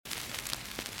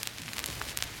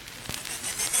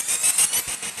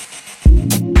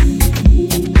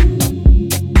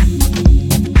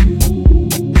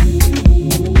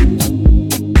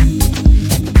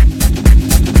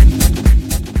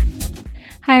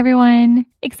everyone.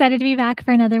 Excited to be back for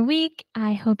another week.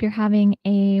 I hope you're having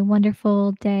a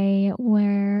wonderful day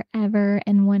wherever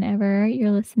and whenever you're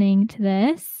listening to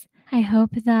this. I hope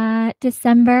that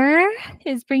December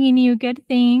is bringing you good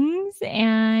things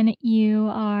and you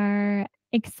are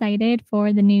excited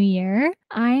for the new year.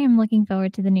 I am looking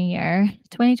forward to the new year.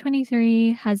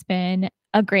 2023 has been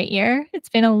a great year. It's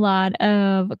been a lot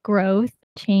of growth,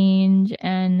 change,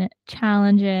 and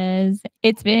challenges.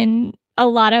 It's been a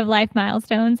lot of life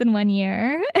milestones in 1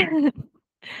 year.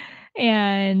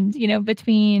 And,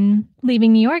 between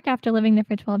leaving New York after living there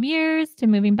for 12 years to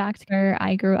moving back to where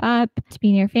I grew up, to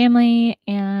be near family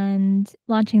and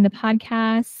launching the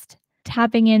podcast,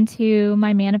 tapping into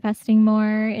my manifesting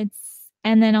more.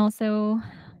 And then also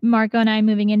Marco and I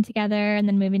moving in together and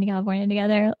then moving to California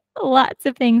together. Lots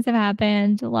of things have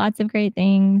happened, lots of great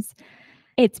things.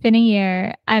 It's been a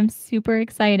year. I'm super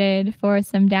excited for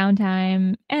some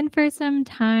downtime and for some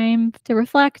time to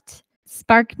reflect,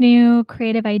 spark new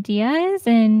creative ideas,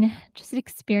 and just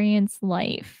experience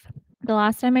life. The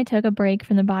last time I took a break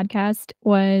from the podcast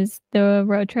was the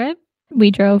road trip.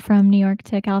 We drove from New York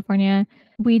to California.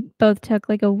 We both took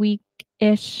like a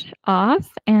week-ish off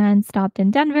and stopped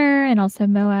in Denver and also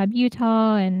Moab,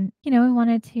 Utah. And, we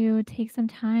wanted to take some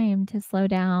time to slow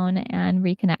down and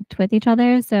reconnect with each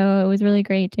other. So it was really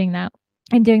great doing that.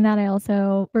 And doing that, I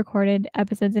also recorded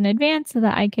episodes in advance so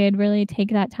that I could really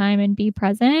take that time and be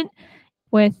present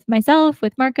with myself,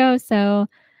 with Marco. So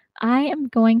I am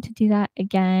going to do that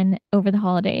again over the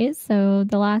holidays. So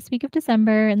the last week of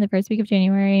December and the first week of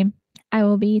January, I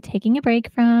will be taking a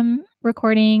break from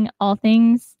recording all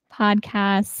things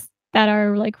podcasts that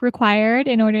are like required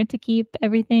in order to keep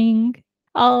everything,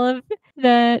 all of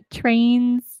the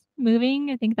trains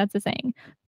moving. I think that's a saying.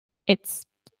 It's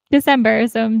December,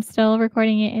 so I'm still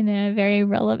recording it in a very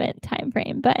relevant time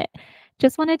frame, but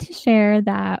just wanted to share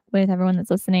that with everyone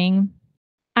that's listening.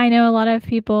 I know a lot of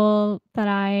people that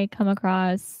I come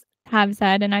across have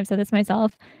said, and I've said this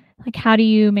myself, like, how do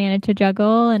you manage to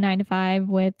juggle a 9 to 5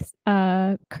 with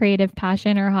a creative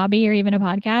passion or hobby or even a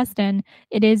podcast? And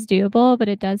it is doable, but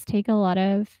it does take a lot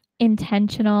of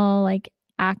intentional like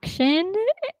action.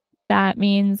 That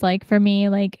means like for me,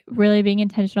 like really being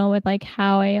intentional with like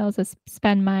how I also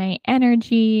spend my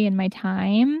energy and my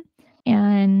time.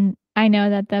 And I know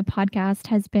that the podcast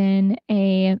has been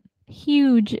a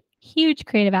huge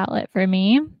creative outlet for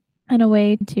me and a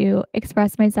way to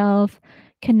express myself,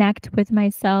 connect with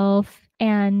myself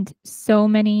and so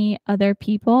many other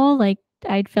people. Like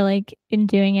I feel like in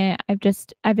doing it,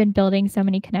 I've been building so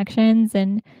many connections,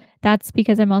 and that's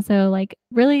because I'm also like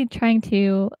really trying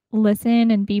to listen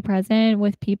and be present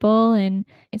with people. And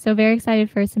so very excited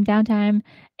for some downtime.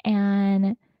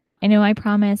 And I know I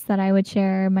promised that I would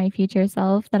share my future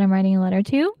self that I'm writing a letter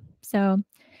to. So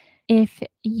if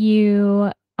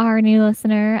you are a new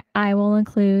listener, I will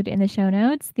include in the show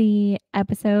notes the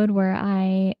episode where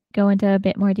I go into a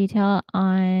bit more detail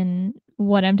on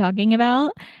what I'm talking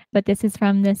about. But this is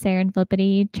from the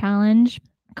Serendipity Challenge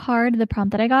card, the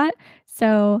prompt that I got.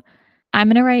 So I'm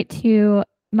going to write to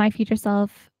my future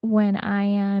self when I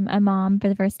am a mom for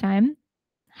the first time.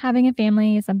 Having a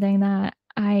family is something that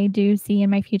I do see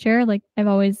in my future. Like I've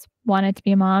always wanted to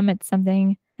be a mom. It's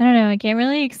something I don't know, I can't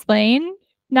really explain.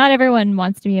 Not everyone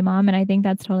wants to be a mom, and I think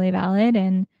that's totally valid.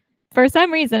 And for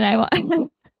some reason, I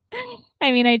want.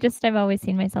 I mean, I've always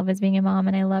seen myself as being a mom,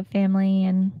 and I love family.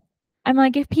 And I'm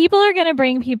like, if people are gonna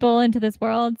bring people into this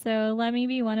world, so let me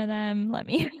be one of them. Let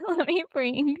me let me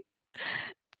bring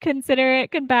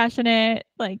considerate, compassionate,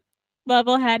 like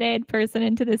level-headed person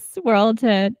into this world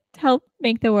to help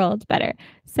make the world better.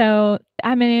 So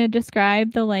I'm gonna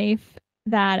describe the life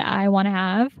that I want to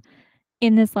have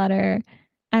in this letter,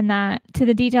 and that to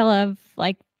the detail of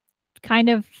like kind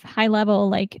of high level,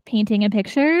 like painting a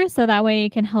picture. So that way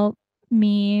it can help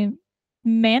me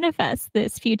manifest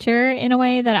this future in a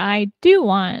way that I do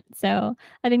want. So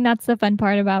I think that's the fun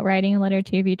part about writing a letter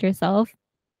to your future self.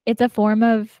 It's a form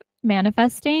of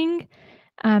manifesting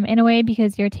in a way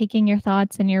because you're taking your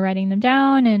thoughts and you're writing them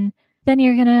down, and then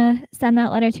you're going to send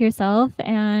that letter to yourself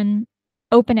and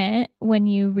open it when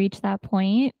you reach that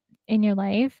point in your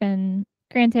life. And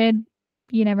granted,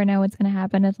 you never know what's going to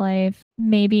happen with life.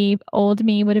 Maybe old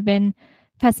me would have been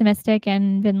pessimistic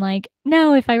and been like,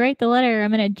 no, if I write the letter,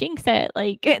 I'm going to jinx it.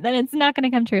 Like, then it's not going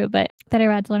to come true. But that I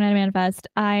read to learn how to manifest,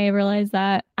 I realized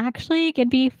that actually it could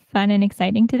be fun and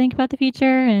exciting to think about the future.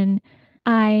 And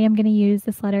I am going to use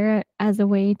this letter as a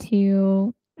way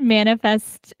to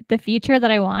manifest the future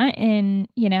that I want. And,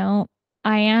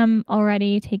 I am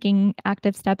already taking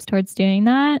active steps towards doing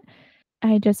that.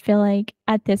 I just feel like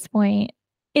at this point,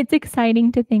 it's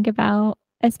exciting to think about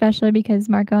especially because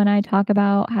Marco and I talk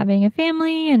about having a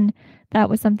family, and that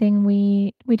was something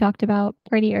we talked about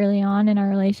pretty early on in our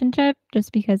relationship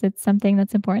just because it's something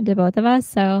that's important to both of us.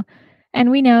 So,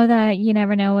 and we know that you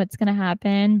never know what's going to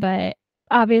happen, but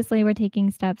obviously we're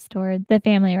taking steps toward the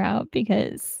family route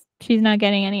because she's not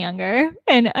getting any younger.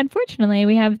 And unfortunately,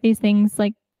 we have these things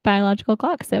like biological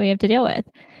clocks that we have to deal with.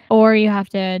 Or you have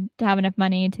to have enough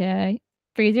money to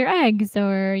freeze your eggs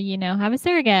or, have a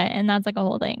surrogate, and that's like a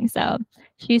whole thing. So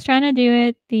she's trying to do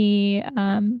it the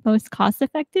most cost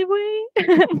effective way.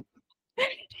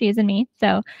 She is and me.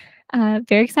 So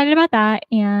very excited about that.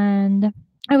 And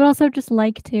I would also just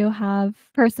like to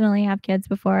personally have kids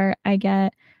before I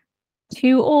get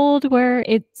too old where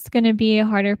it's going to be a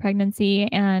harder pregnancy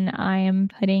and I am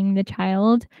putting the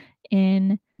child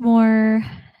in more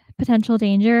potential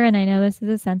danger. And I know this is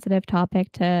a sensitive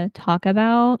topic to talk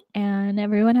about, and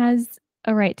everyone has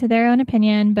a right to their own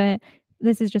opinion, but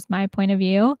this is just my point of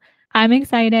view. I'm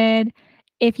excited.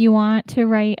 If you want to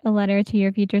write a letter to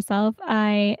your future self,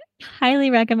 I highly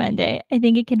recommend it. I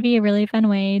think it can be a really fun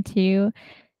way to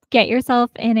get yourself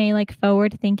in a like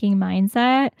forward thinking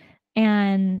mindset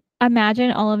and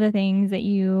imagine all of the things that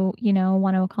you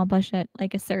want to accomplish at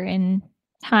like a certain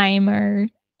time or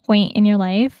point in your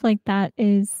life. Like that's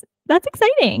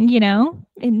exciting,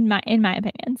 in my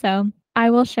opinion. So I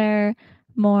will share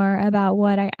more about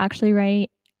what I actually write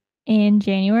in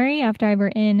January after I've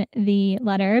written the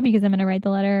letter because I'm going to write the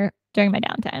letter during my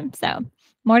downtime. So,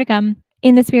 more to come.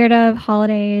 In the spirit of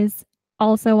holidays,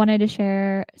 also wanted to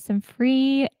share some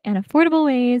free and affordable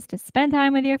ways to spend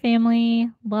time with your family,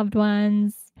 loved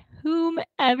ones,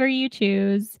 whomever you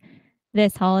choose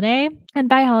this holiday. And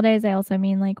by holidays, I also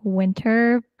mean like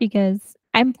winter because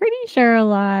I'm pretty sure a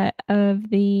lot of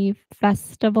the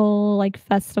festivals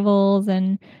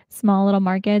and small little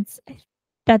markets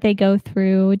that they go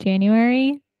through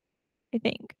January, I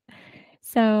think.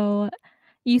 So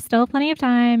you still have plenty of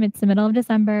time. It's the middle of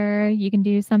December. You can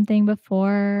do something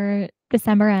before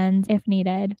December ends if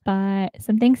needed, but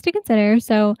some things to consider.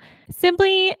 So,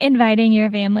 simply inviting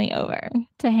your family over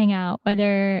to hang out,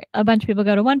 whether a bunch of people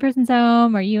go to one person's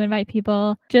home or you invite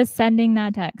people, just sending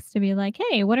that text to be like,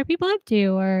 hey, what are people up to?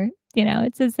 Or,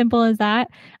 it's as simple as that.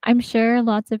 I'm sure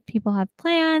lots of people have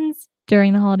plans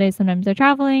during the holidays. Sometimes they're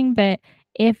traveling, but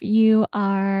if you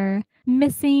are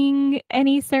missing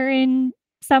any certain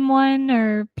someone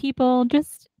or people,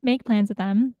 just make plans with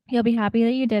them. You'll be happy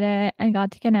that you did it and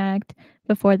got to connect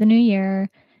before the new year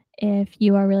if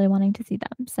you are really wanting to see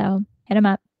them. So hit them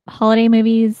up. Holiday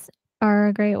movies are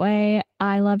a great way.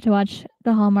 I love to watch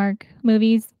the Hallmark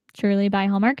movies, truly by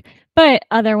Hallmark, but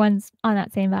other ones on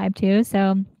that same vibe too.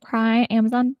 So Prime,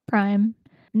 Amazon Prime,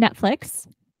 Netflix,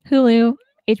 Hulu,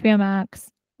 HBO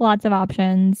Max, lots of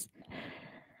options.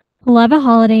 Love a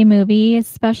holiday movie,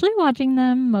 especially watching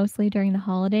them mostly during the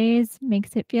holidays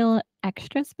makes it feel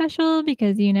extra special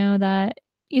because you know that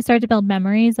you start to build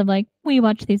memories of like, we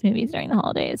watch these movies during the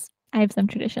holidays. I have some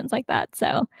traditions like that.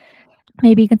 So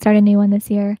maybe you can start a new one this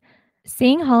year.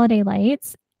 Seeing holiday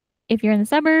lights, if you're in the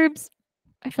suburbs,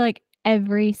 I feel like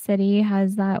every city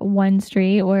has that one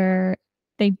street where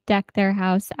they deck their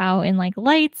house out in like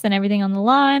lights and everything on the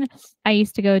lawn. I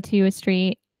used to go to a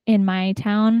street in my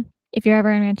town. If you're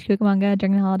ever in Rancho Cucamonga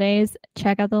during the holidays,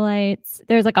 check out the lights.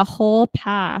 There's like a whole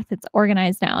path. It's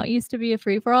organized now. It used to be a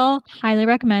free for all. Highly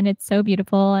recommend. It's so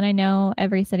beautiful, and I know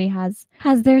every city has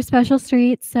their special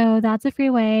streets, so that's a free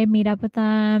way. Meet up with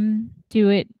them. Do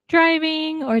it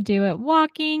driving or do it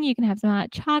walking. You can have some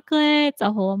hot chocolate. It's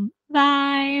a whole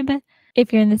vibe.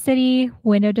 If you're in the city,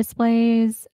 window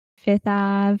displays, Fifth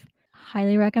Ave,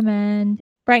 highly recommend.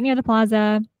 Right near the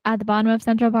plaza, at the bottom of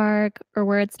Central Park, or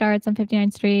where it starts on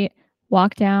 59th Street,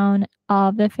 walk down. All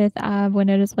of the Fifth Ave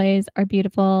window displays are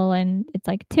beautiful, and it's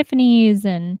like Tiffany's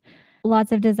and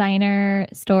lots of designer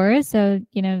stores. So,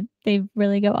 they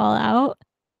really go all out.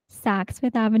 Saks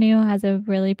Fifth Avenue has a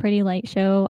really pretty light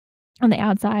show on the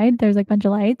outside. There's like a bunch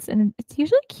of lights, and it's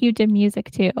usually cute to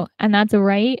music too. And that's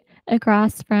right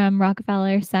across from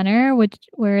Rockefeller Center,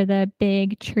 where the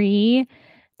big tree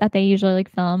that they usually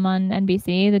like film on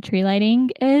NBC, the tree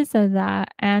lighting is. So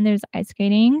that, and there's ice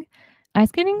skating. Ice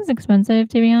skating is expensive,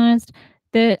 to be honest.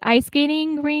 The ice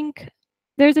skating rink,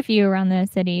 there's a few around the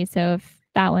city. So if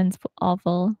that one's all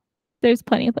full, there's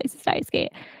plenty of places to ice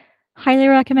skate. Highly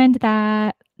recommend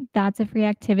that. That's a free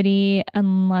activity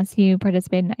unless you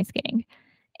participate in ice skating.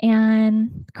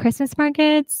 And Christmas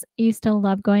markets, you still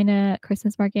love going to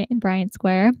Christmas market in Bryant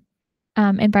Square,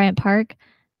 in Bryant Park,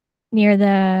 near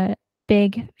the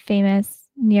big famous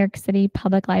New York City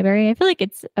Public Library. I feel like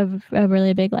it's a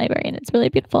really big library and it's really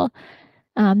beautiful.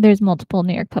 There's multiple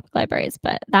New York public libraries,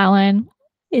 but that one,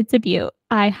 It's a beaut.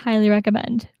 I highly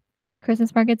recommend.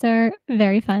 Christmas markets are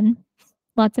very fun.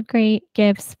 Lots of great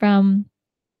gifts from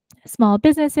small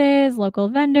businesses, local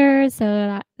vendors,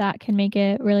 so that can make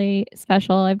it really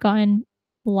special. I've gotten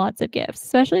lots of gifts,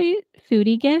 especially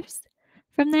foodie gifts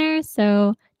from there.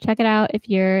 So check it out if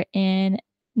you're in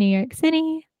New York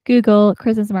City. Google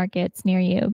Christmas markets near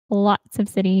you. Lots of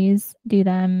cities do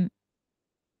them.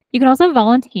 You can also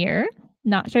volunteer.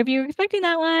 Not sure if you were expecting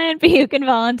that one, but you can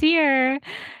volunteer.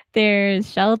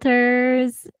 There's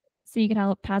shelters, so you can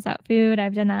help pass out food.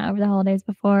 I've done that over the holidays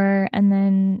before, and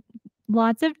then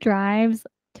lots of drives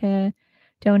to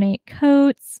donate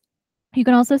coats. You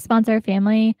can also sponsor a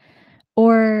family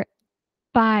or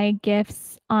buy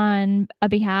gifts on a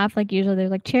behalf. Like usually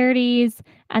there's like charities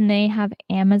and they have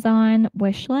Amazon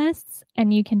wish lists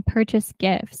and you can purchase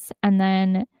gifts and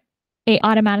then it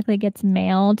automatically gets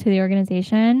mailed to the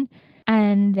organization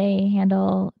and they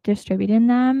handle distributing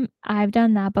them. I've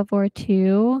done that before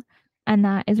too, and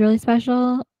that is really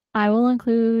special. I will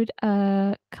include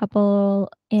a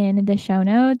couple in the show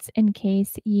notes in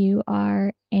case you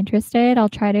are interested. I'll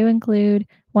try to include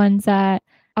ones that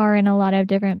are in a lot of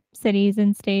different cities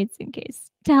and states in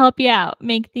case to help you out.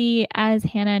 Make the, as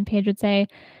Hannah and Paige would say,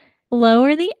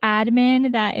 lower the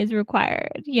admin that is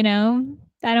required, you know?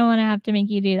 I don't wanna have to make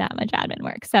you do that much admin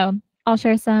work. So, I'll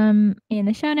share some in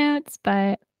the show notes,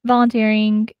 but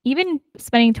volunteering, even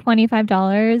spending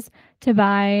 $25 to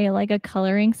buy, like, a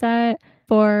coloring set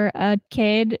for a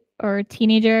kid or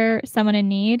teenager, someone in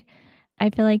need,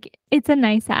 I feel like it's a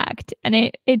nice act, and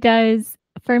it does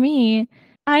for me,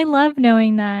 I love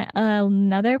knowing that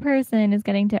another person is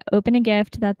getting to open a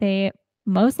gift that they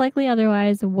most likely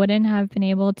otherwise wouldn't have been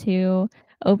able to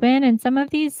open, and some of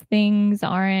these things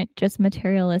aren't just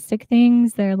materialistic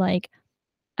things, they're, like,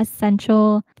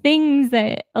 essential things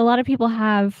that a lot of people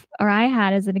have or I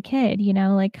had as a kid, you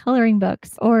know, like coloring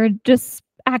books or just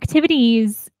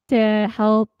activities to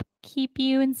help keep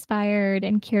you inspired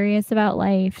and curious about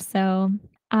life. So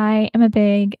I am a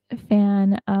big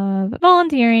fan of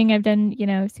volunteering. I've done, you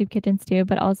know, soup kitchens too,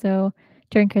 but also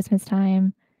during Christmas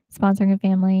time, sponsoring a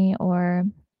family or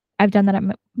I've done that at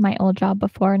my old job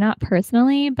before, not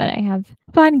personally, but I have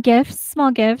fun gifts,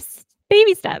 small gifts,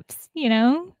 baby steps, you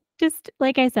know? Just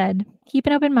like I said, keep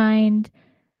an open mind,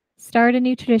 start a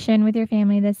new tradition with your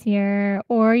family this year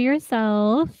or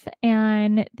yourself.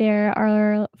 And there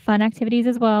are fun activities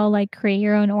as well, like create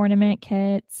your own ornament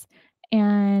kits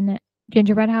and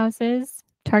gingerbread houses.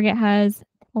 Target has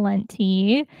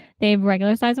plenty. They have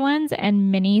regular size ones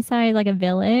and mini size, like a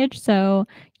village. So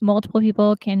multiple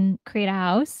people can create a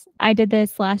house. I did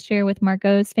this last year with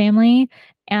Marco's family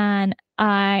and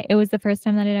it was the first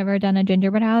time that I'd ever done a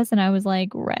gingerbread house and I was like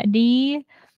ready.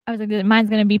 I was like,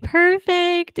 mine's gonna be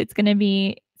perfect. It's gonna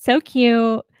be so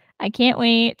cute. I can't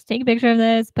wait to take a picture of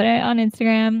this, put it on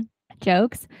Instagram.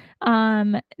 Jokes.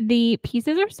 The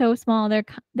pieces are so small.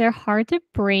 They're hard to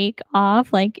break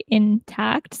off like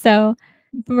intact. So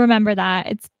remember that.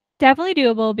 It's definitely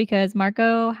doable because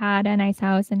Marco had a nice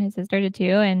house and his sister did too,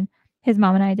 and his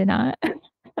mom and I did not.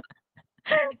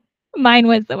 Mine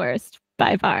was the worst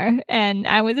by far, and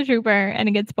I was a trooper and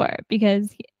a good sport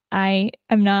because I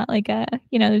am not like a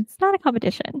you know, it's not a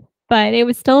competition, but it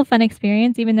was still a fun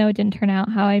experience even though it didn't turn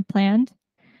out how I planned.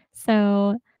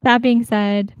 So, that being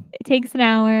said, it takes an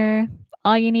hour.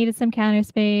 All you need is some counter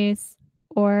space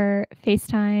or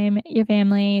FaceTime your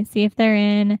family, see if they're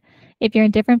in. If you're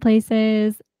in different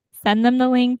places, send them the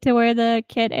link to where the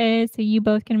kit is so you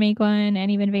both can make one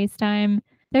and even FaceTime.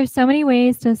 There's so many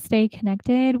ways to stay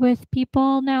connected with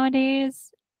people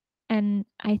nowadays, and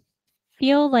I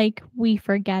feel like we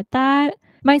forget that,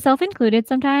 myself included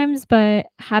sometimes, but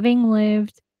having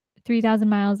lived 3,000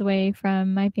 miles away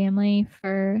from my family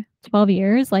for 12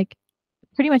 years, like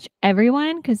pretty much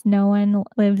everyone, because no one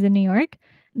lives in New York.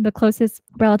 The closest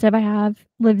relative I have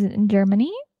lives in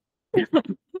Germany.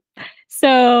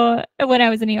 So when I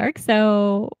was in New York,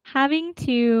 so having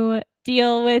to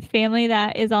deal with family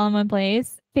that is all in one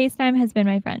place, FaceTime has been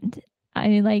my friend.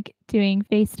 I like doing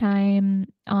FaceTime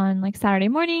on like Saturday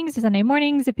mornings or Sunday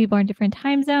mornings if people are in different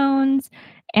time zones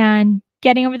and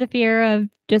getting over the fear of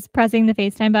just pressing the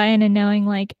FaceTime button and knowing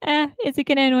like, is it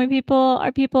gonna annoy people?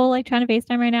 Are people like trying to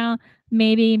FaceTime right now?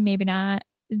 Maybe, maybe not.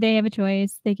 They have a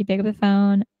choice. They can pick up the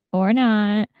phone or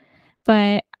not.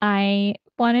 But I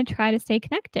want to try to stay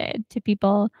connected to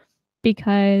people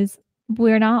because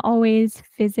we're not always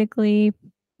physically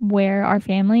where our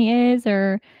family is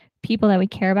or people that we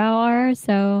care about are.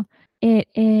 So it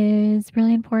is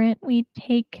really important we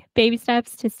take baby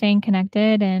steps to staying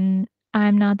connected. And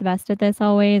I'm not the best at this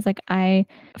always. Like I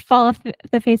fall off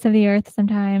the face of the earth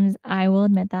sometimes. I will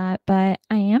admit that, but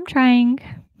I am trying.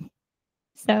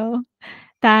 So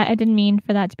that I didn't mean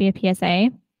for that to be a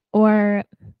PSA or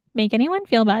make anyone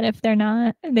feel bad if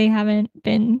they haven't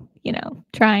been,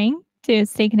 trying to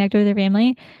stay connected with their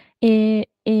family. It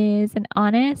is an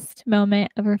honest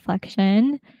moment of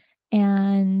reflection,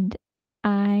 and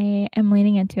I am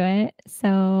leaning into it.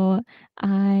 So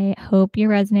I hope you're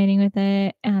resonating with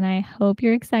it, and I hope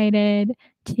you're excited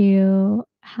to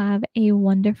have a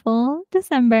wonderful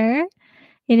December.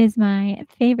 It is my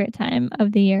favorite time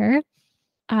of the year.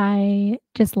 I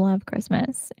just love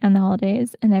Christmas and the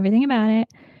holidays and everything about it.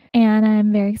 And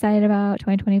I'm very excited about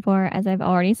 2024, as I've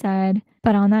already said.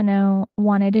 But on that note,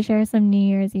 wanted to share some New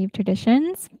Year's Eve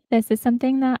traditions. This is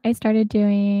something that I started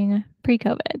doing pre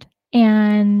COVID.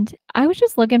 And I was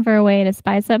just looking for a way to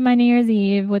spice up my New Year's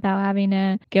Eve without having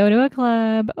to go to a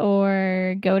club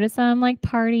or go to some like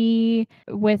party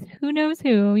with who knows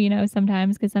who,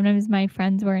 sometimes, because sometimes my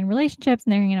friends were in relationships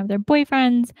and they're hanging out with their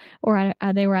boyfriends or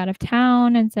they were out of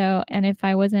town. And if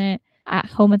I wasn't at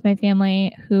home with my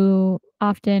family, who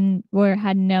often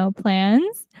had no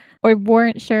plans or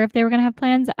weren't sure if they were going to have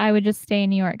plans, I would just stay in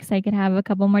New York so I could have a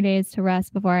couple more days to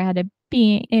rest before I had to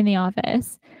be in the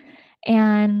office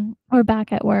and or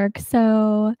back at work.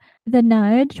 So the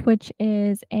Nudge, which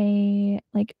is a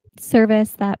like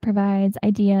service that provides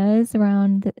ideas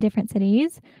around the different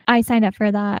cities. I signed up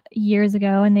for that years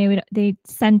ago, and they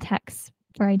send texts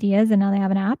for ideas, and now they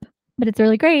have an app. But it's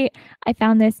really great. I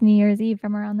found this New Year's Eve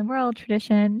from around the world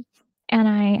tradition, and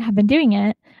I have been doing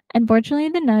it. Unfortunately,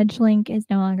 the Nudge link is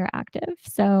no longer active.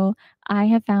 So I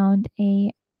have found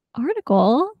a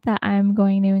article that I'm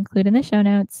going to include in the show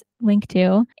notes, link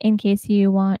to, in case you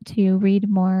want to read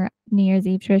more New Year's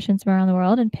Eve traditions from around the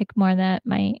world and pick more that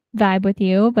might vibe with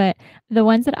you. But the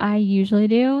ones that I usually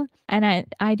do, and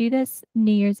I do this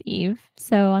New Year's Eve.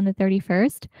 So on the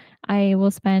 31st, I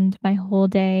will spend my whole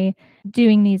day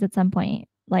doing these at some point.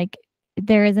 Like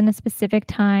there isn't a specific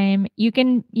time. You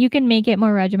can make it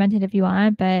more regimented if you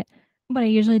want, but what I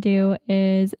usually do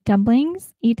is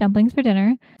eat dumplings for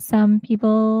dinner. Some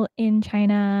people in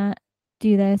China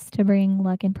do this to bring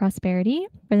luck and prosperity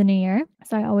for the new year.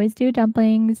 So I always do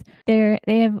dumplings. They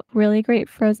have really great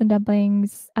frozen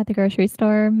dumplings at the grocery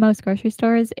store, most grocery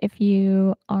stores, if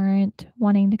you aren't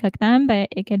wanting to cook them, but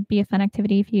it could be a fun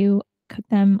activity if you cook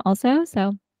them also.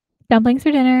 So dumplings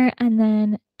for dinner, and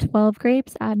then 12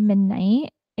 grapes at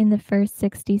midnight in the first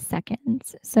 60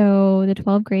 seconds. So the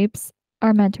 12 grapes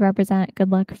are meant to represent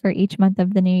good luck for each month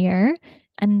of the new year.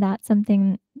 And that's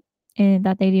something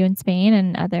that they do in Spain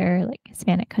and other like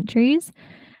Hispanic countries.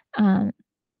 Um,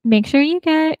 Make sure you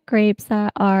get grapes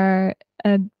that are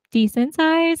a decent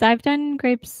size. I've done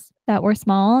grapes that were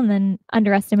small and then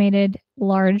underestimated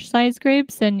large size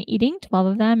grapes, and eating 12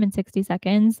 of them in 60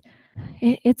 seconds,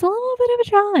 it's a little bit of a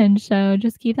challenge. So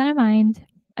just keep that in mind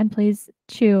and please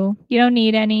chew. You don't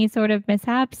need any sort of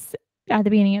mishaps at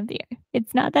the beginning of the year.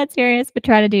 It's not that serious, but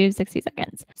try to do 60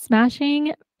 seconds.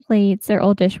 Smashing plates or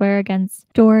old dishware against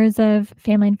doors of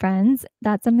family and friends.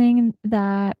 That's something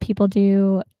that people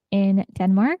do in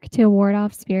Denmark to ward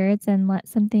off spirits and let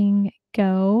something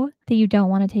go that you don't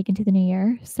want to take into the new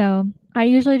year. So I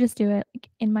usually just do it like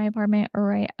in my apartment or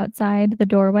right outside the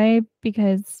doorway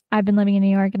because I've been living in New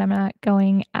York and I'm not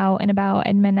going out and about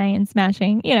at midnight and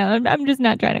smashing. I'm just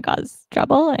not trying to cause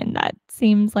trouble, and that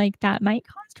seems like that might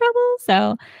cause trouble.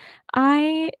 So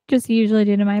I just usually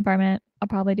do it in my apartment. I'll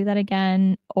probably do that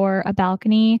again, or a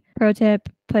balcony. Pro tip,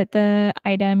 put the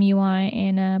item you want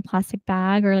in a plastic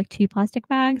bag or like 2 plastic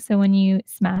bags. So when you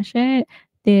smash it,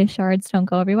 the shards don't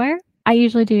go everywhere. I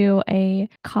usually do a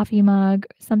coffee mug,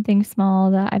 something small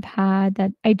that I've had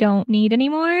that I don't need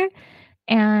anymore.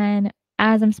 And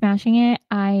as I'm smashing it,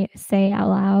 I say out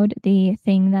loud the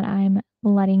thing that I'm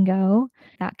letting go.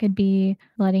 That could be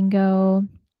letting go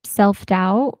self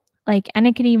doubt, and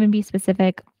it could even be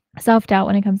specific self doubt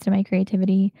when it comes to my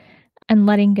creativity, and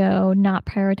letting go, not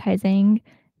prioritizing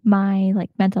my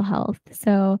mental health.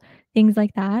 So things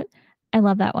like that. I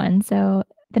love that one. So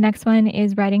the next one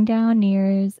is writing down New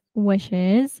Year's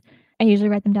wishes. I usually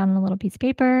write them down on a little piece of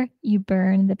paper. You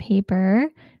burn the paper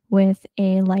with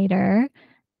a lighter,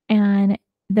 and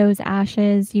those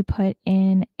ashes you put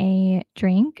in a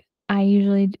drink.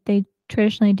 They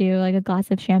traditionally do like a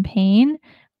glass of champagne.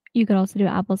 You could also do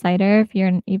apple cider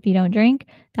if you don't drink.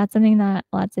 That's something that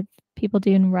lots of people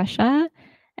do in Russia,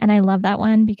 and I love that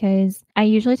one because I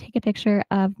usually take a picture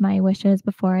of my wishes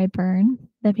before I burn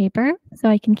the paper so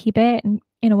I can keep it and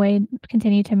in a way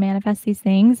continue to manifest these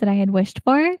things that I had wished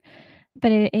for.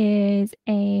 But it is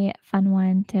a fun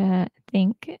one to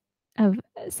think of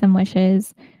some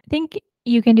wishes. I think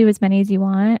you can do as many as you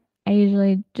want. I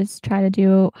usually just try to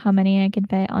do how many I can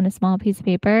fit on a small piece of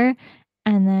paper,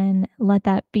 and then let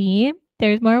that be.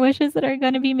 There's more wishes that are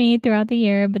going to be made throughout the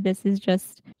year, but this is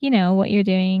just, what you're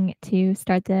doing to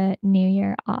start the new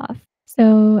year off.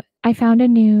 So I found a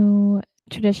new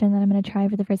tradition that I'm going to try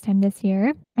for the first time this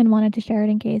year and wanted to share it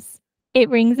in case it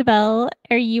rings a bell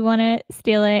or you want to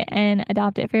steal it and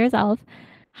adopt it for yourself.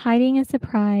 Hiding a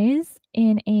surprise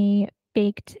in a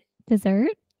baked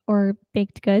dessert or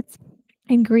baked goods.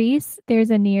 In Greece,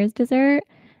 there's a New Year's dessert,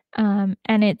 and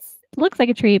it's looks like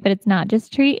a treat, but it's not just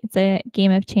a treat. It's a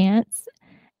game of chance,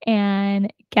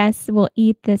 and guests will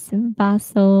eat this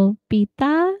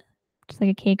vasopita, just like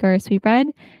a cake or a sweetbread,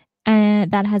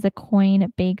 and that has a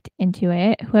coin baked into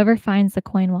it. Whoever finds the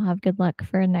coin will have good luck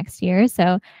for next year.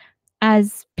 So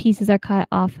as pieces are cut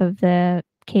off of the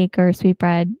cake or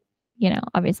sweetbread,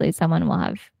 obviously someone will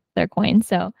have their coin.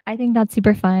 So I think that's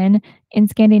super fun. In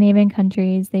Scandinavian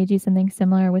countries, they do something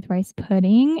similar with rice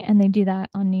pudding, and they do that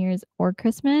on New Year's or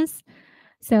Christmas.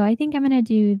 So I think I'm going to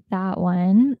do that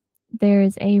one.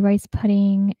 There's a rice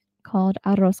pudding called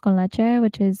arroz con leche,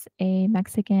 which is a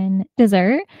Mexican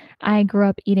dessert I grew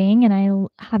up eating and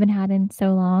haven't had in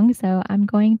so long. So I'm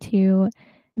going to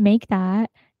make that,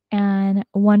 and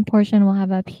one portion will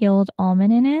have a peeled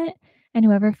almond in it. And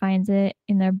whoever finds it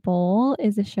in their bowl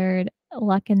is assured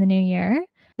luck in the new year.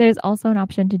 There's also an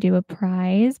option to do a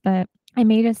prize, but I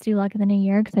may just do luck in the new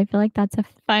year because I feel like that's a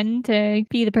fun to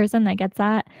be the person that gets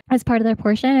that as part of their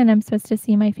portion. And I'm supposed to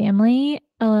see my family,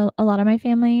 a lot of my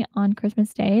family on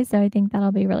Christmas Day. So I think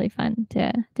that'll be really fun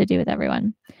to do with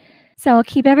everyone. So I'll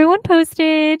keep everyone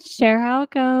posted, share how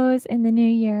it goes in the new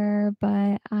year.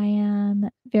 But I am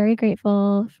very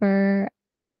grateful for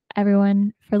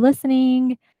everyone for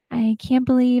listening. I can't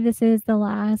believe this is the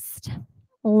last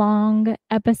long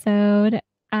episode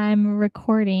I'm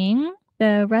recording.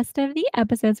 The rest of the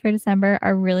episodes for December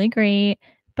are really great,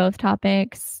 both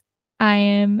topics I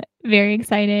am very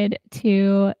excited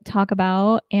to talk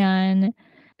about, and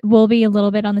will be a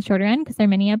little bit on the shorter end because they're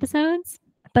mini episodes,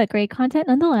 but great content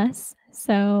nonetheless.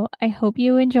 So I hope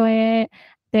you enjoy it.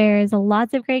 There's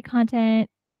lots of great content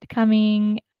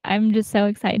coming. I'm just so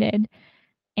excited.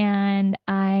 And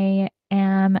I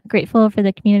am grateful for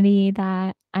the community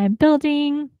that I'm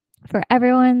building, for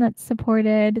everyone that's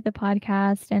supported the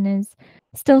podcast and is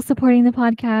still supporting the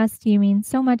podcast. You mean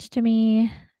so much to me.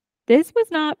 This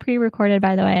was not pre recorded,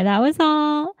 by the way. That was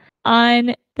all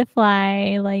on the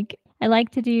fly. Like, I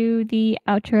like to do the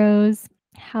outros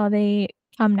how they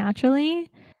come naturally.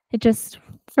 It just,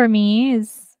 for me,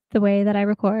 is the way that I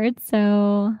record.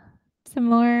 So, some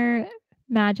more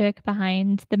magic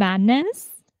behind the madness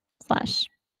slash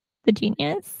the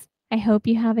genius. I hope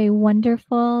you have a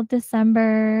wonderful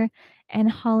December and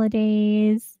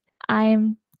holidays.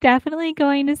 I'm definitely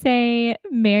going to say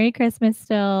Merry Christmas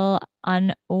still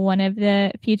on one of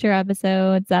the future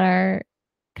episodes that are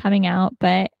coming out,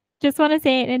 but just want to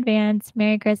say it in advance.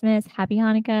 Merry Christmas, Happy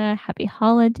Hanukkah, Happy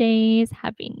Holidays,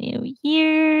 Happy New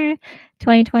Year.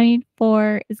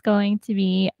 2024 is going to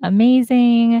be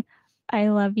amazing. I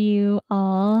love you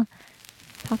all.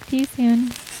 Talk to you soon.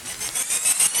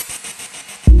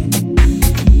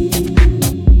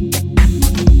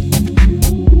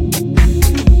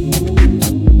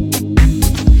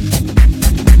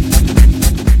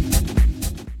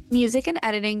 Music and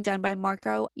editing done by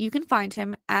Marco. You can find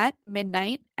him at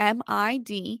midnight,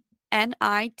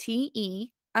 MIDNITE_mind80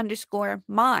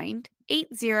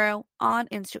 on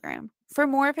Instagram for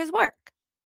more of his work.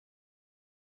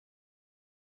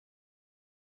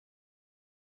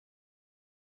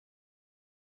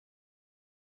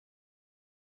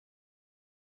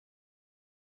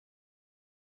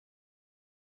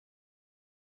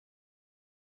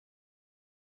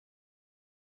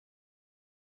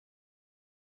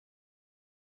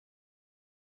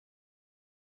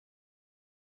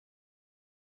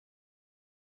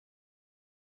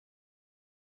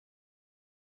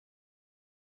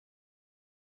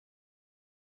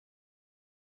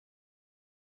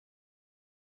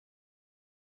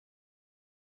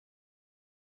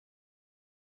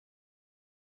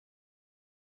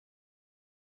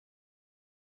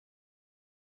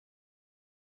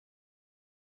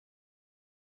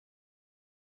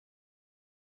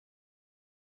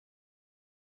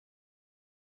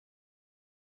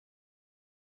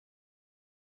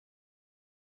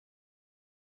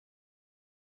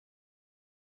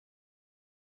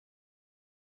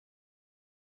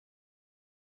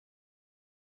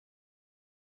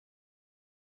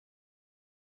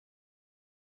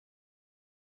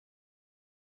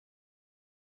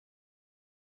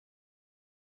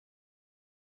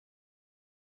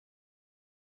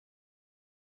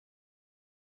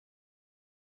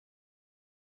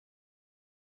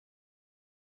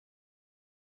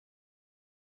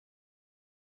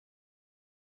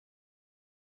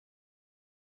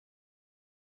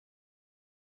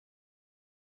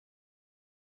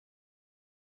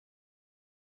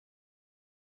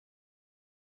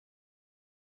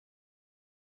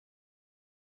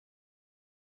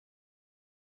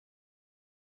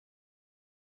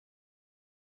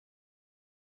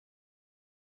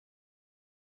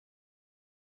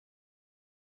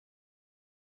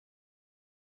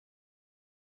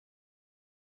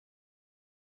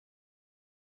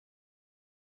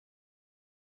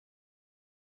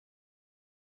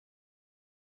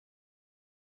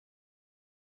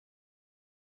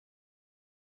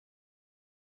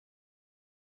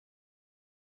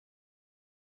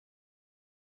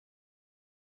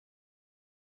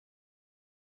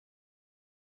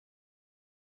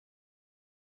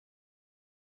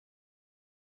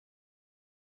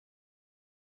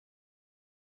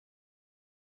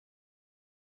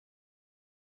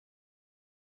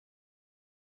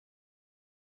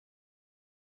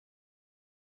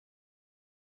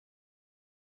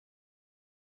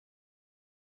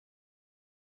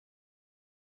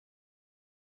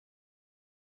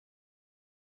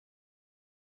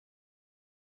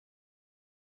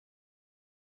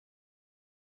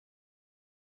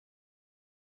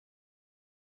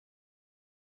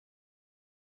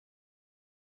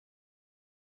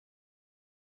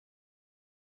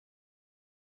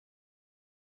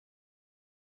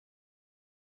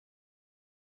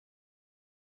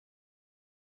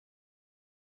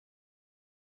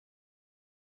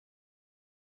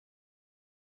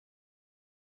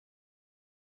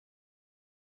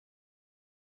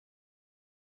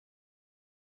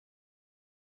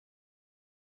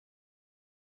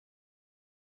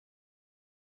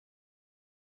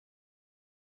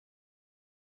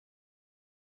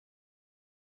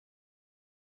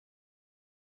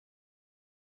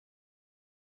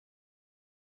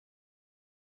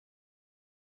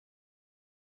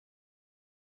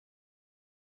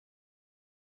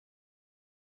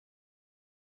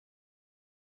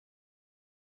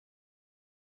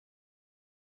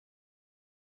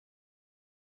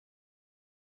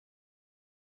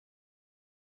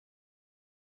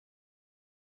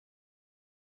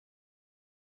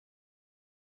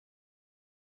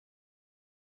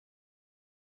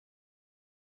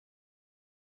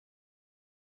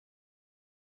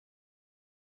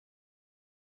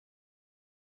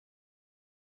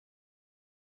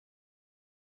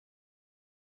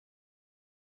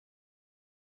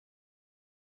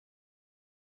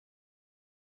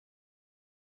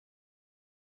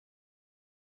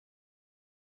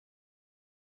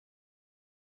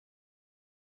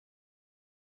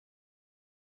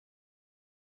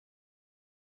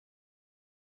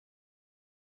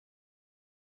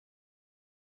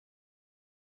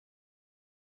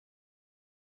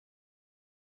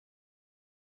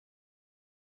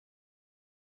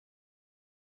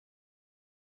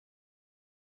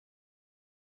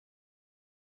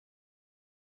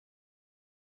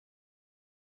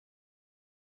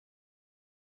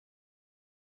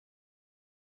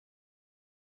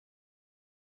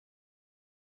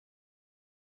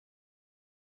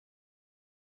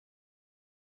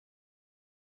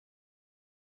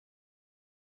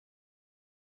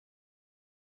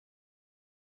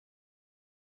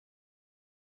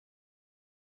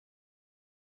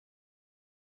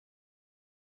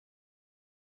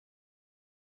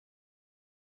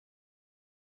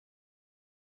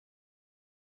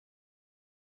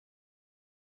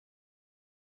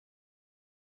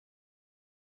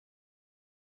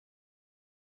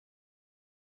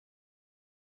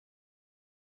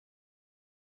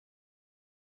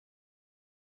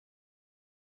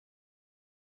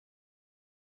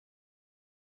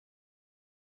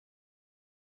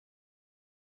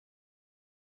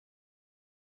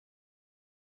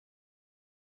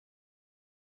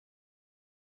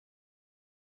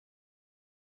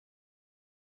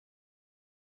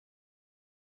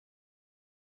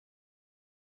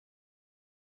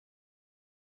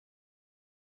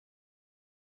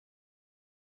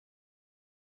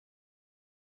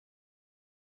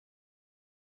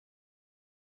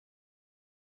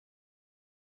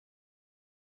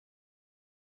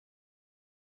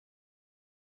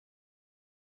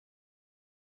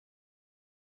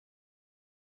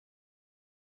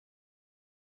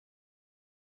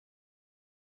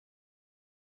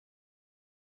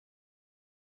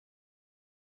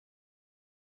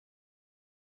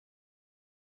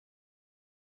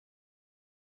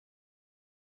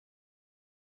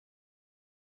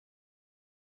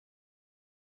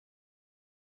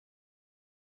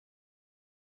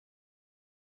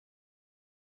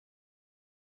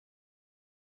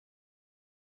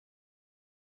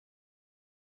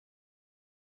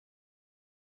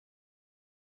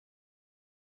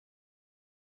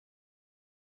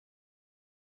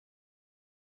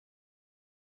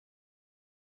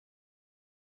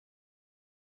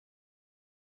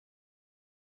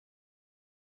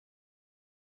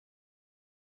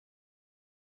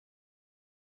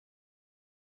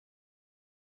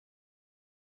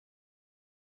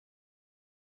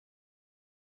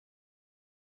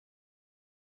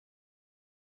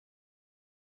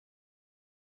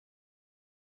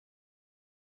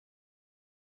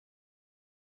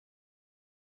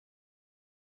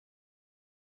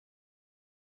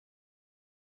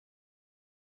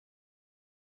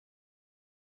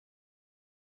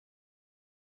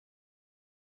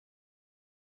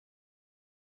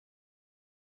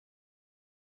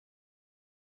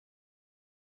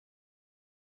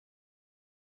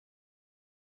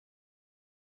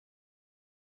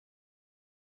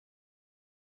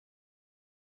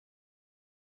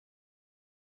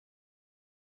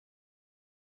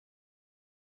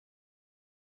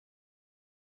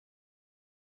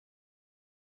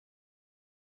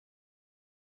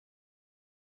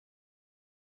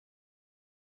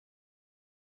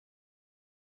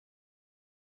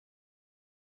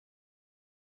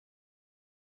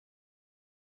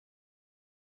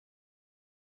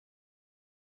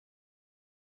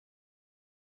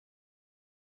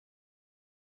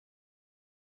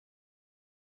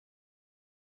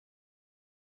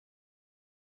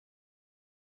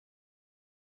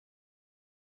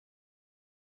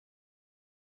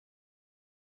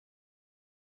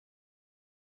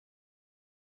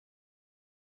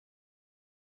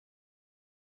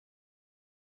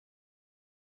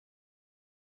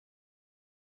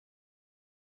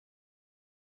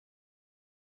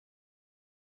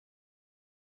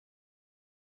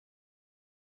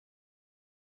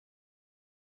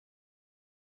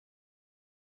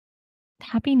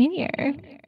 Happy New Year.